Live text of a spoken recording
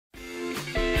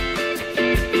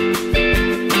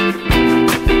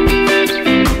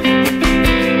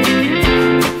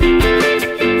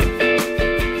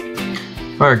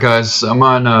Alright guys, I'm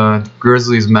on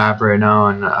Grizzly's map right now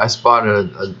and I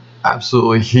spotted an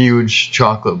absolutely huge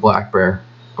chocolate black bear.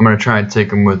 I'm going to try and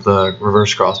take him with a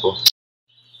reverse crossbow.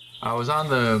 I was on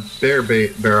the bear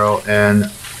bait barrel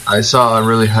and I saw a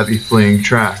really heavy fleeing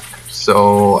track.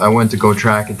 So I went to go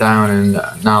track it down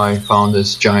and now I found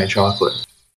this giant chocolate.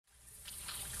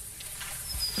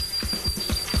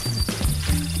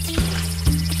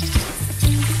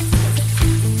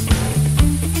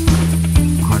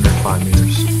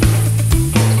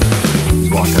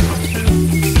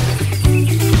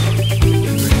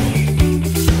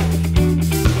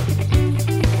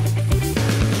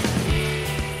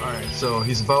 So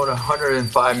he's about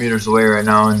 105 meters away right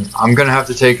now, and I'm gonna have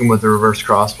to take him with the reverse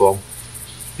crossbow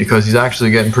because he's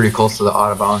actually getting pretty close to the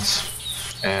out of bounds.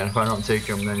 And if I don't take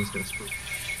him, then he's gonna spook.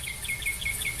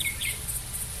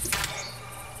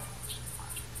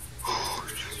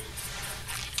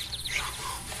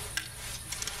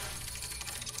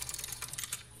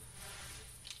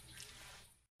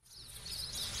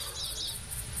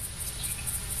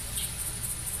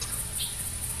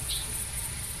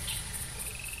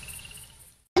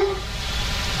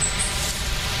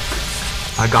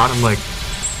 I got him like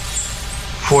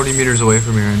 40 meters away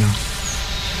from me right now.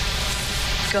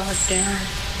 God damn.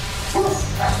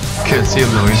 Can't see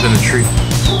him though, he's in a tree.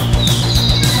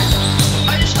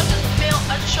 I just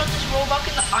shot this roebuck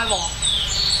in the eyeball.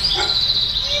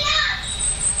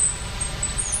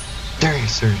 There he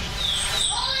is, sir.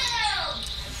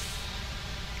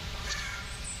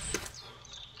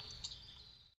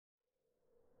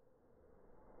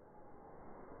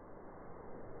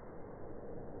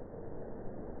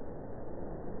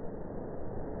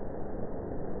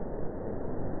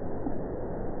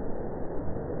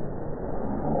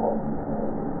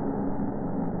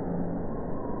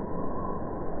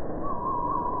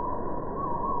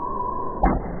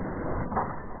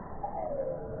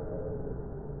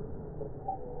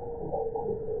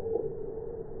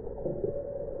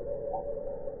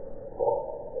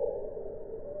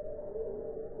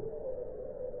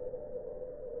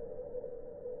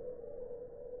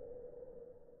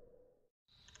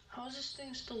 How is this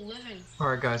thing still living?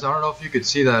 Alright guys, I don't know if you could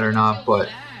see that or not, but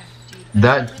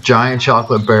that giant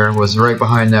chocolate bear was right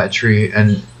behind that tree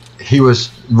and he was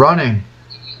running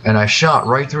and I shot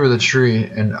right through the tree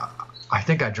and I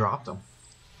think I dropped him.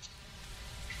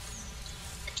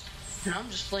 And I'm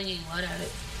just flinging lead at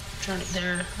it.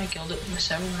 There, I killed it with my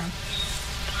 7-round.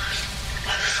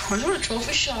 I want a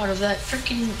trophy shot of that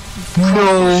freaking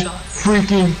No shot.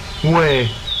 freaking way.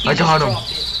 I got him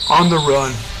on the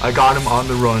run. I got him on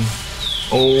the run.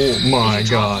 Oh my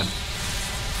god.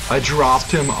 I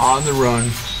dropped him on the run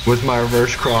with my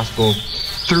reverse crossbow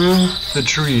through the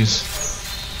trees.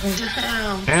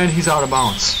 Damn. And he's out of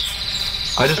bounds.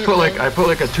 I just put like a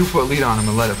 2-foot lead on him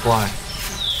and let it fly.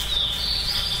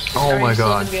 Oh my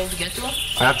god. Be able to get to him?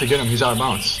 I have to get him. He's out of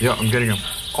bounds. Yep, I'm getting him.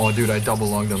 Oh dude, I double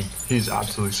lunged him. He's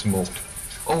absolutely smoked.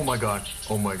 Oh my god.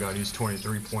 Oh my god, he's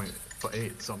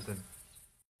 23.8 something.